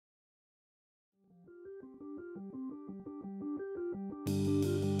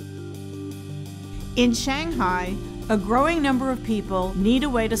In Shanghai, a growing number of people need a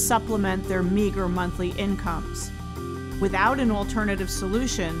way to supplement their meager monthly incomes. Without an alternative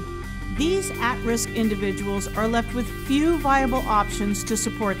solution, these at-risk individuals are left with few viable options to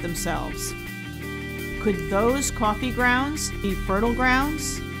support themselves. Could those coffee grounds be fertile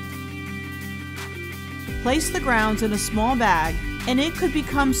grounds? Place the grounds in a small bag, and it could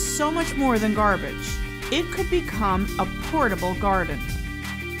become so much more than garbage. It could become a portable garden.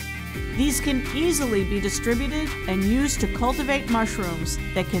 These can easily be distributed and used to cultivate mushrooms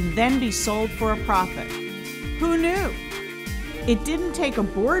that can then be sold for a profit. Who knew? It didn't take a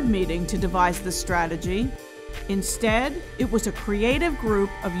board meeting to devise this strategy. Instead, it was a creative group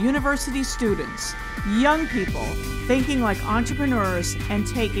of university students, young people thinking like entrepreneurs and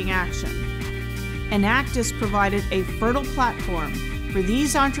taking action. Enactus provided a fertile platform for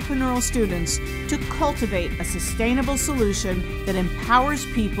these entrepreneurial students to cultivate a sustainable solution that empowers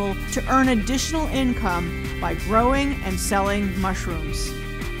people to earn additional income by growing and selling mushrooms.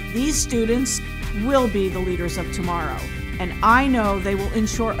 These students will be the leaders of tomorrow, and I know they will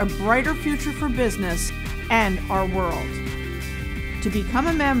ensure a brighter future for business and our world. To become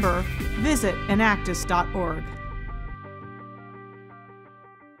a member, visit enactus.org.